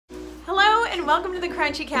and welcome to the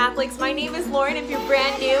Crunchy Catholics. My name is Lauren if you're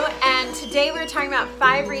brand new, and today we're talking about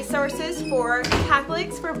 5 resources for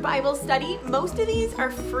Catholics for Bible study. Most of these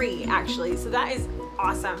are free actually, so that is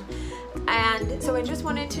awesome. And so I just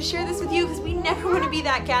wanted to share this with you because we never want to be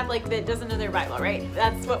that Catholic that doesn't know their Bible, right?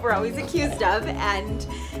 That's what we're always accused of, and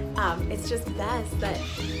it's just best that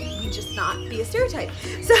we just not be a stereotype.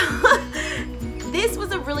 So this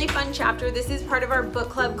was a really fun chapter. This is part of our book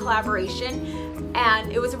club collaboration,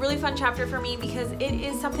 and it was a really fun chapter for me because it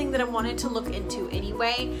is something that I wanted to look into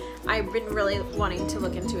anyway. I've been really wanting to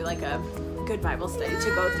look into like a good Bible study to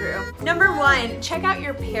go through. Number 1, check out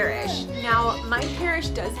your parish. Now, my parish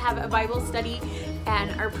does have a Bible study,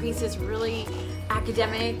 and our priest is really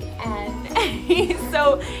academic, and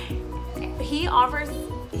so he offers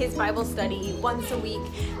his Bible study once a week.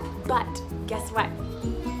 But guess what?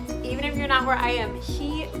 Even if you're not where I am,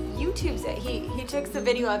 he YouTubes it. He took the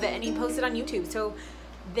video of it and he posted on YouTube. So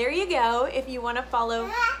there you go. If you want to follow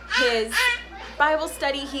his Bible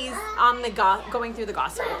study, he's on the going through the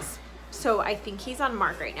Gospels. So I think he's on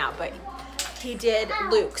Mark right now, but he did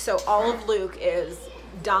Luke. So all of Luke is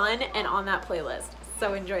done and on that playlist.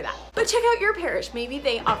 So enjoy that. But check out your parish. Maybe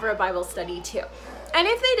they offer a Bible study too. And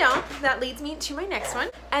if they don't, that leads me to my next one.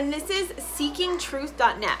 And this is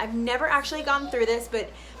seekingtruth.net. I've never actually gone through this, but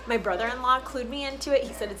my brother-in-law clued me into it.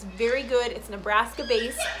 He said it's very good. It's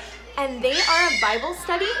Nebraska-based. And they are a Bible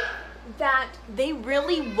study that they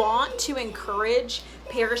really want to encourage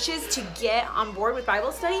parishes to get on board with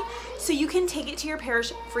Bible study. So you can take it to your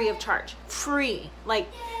parish free of charge. Free. Like,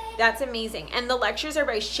 that's amazing. And the lectures are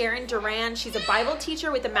by Sharon Duran. She's a Bible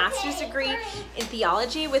teacher with a master's degree in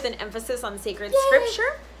theology with an emphasis on sacred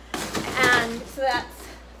scripture. And so that's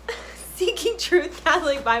Seeking Truth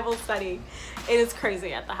Catholic Bible Study. It is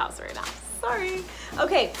crazy at the house right now. Sorry.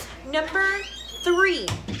 Okay, number 3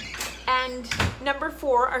 and number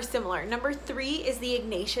 4 are similar. Number 3 is the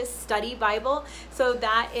Ignatius Study Bible. So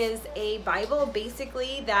that is a Bible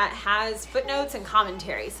basically that has footnotes and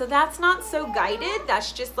commentary. So that's not so guided.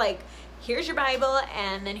 That's just like, here's your Bible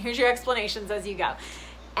and then here's your explanations as you go.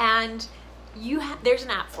 And there's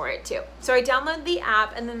an app for it too. So I downloaded the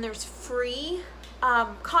app, and then there's free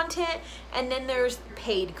content, and then there's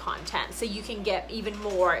paid content. So you can get even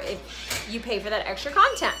more if you pay for that extra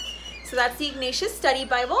content. So that's the Ignatius Study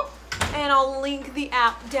Bible, and I'll link the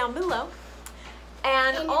app down below.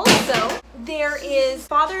 And also there is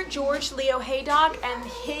Father George Leo Haydock and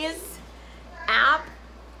his app,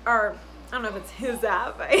 or I don't know if it's his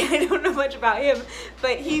app, I don't know much about him,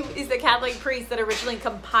 but he is the Catholic priest that originally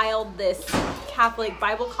compiled this Catholic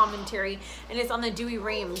Bible commentary, and it's on the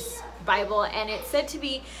Douay-Rheims Bible, and it's said to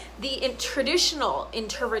be the traditional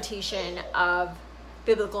interpretation of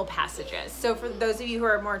biblical passages. So for those of you who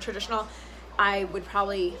are more traditional, I would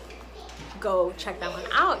probably go check that one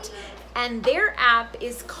out. And their app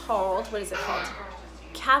is called, what is it called?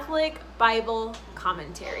 Catholic Bible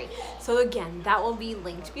Commentary. So again, that will be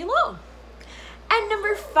linked below. And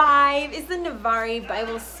number 5 is the NAVARRE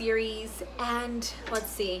Bible series. And let's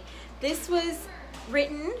see, this was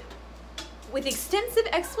written with extensive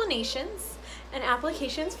explanations and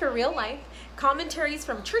applications for real life, commentaries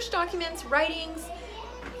from church documents, writings,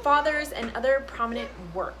 fathers, and other prominent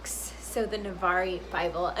works. So the NAVARRE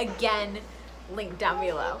Bible, again, linked down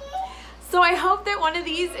below. So I hope that one of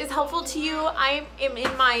these is helpful to you. I am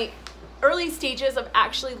in my early stages of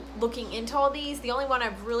actually looking into all these. The only one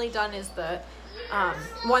I've really done is the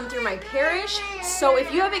one through my parish. So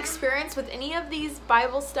if you have experience with any of these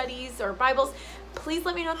Bible studies or Bibles, please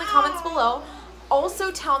let me know in the comments below.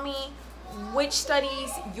 Also tell me which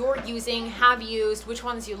studies you're using, have used, which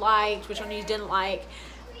ones you liked, which ones you didn't like,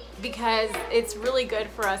 because it's really good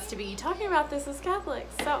for us to be talking about this as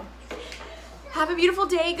Catholics. So have a beautiful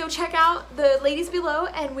day. Go check out the ladies below,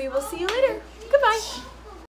 and we will see you later. Goodbye.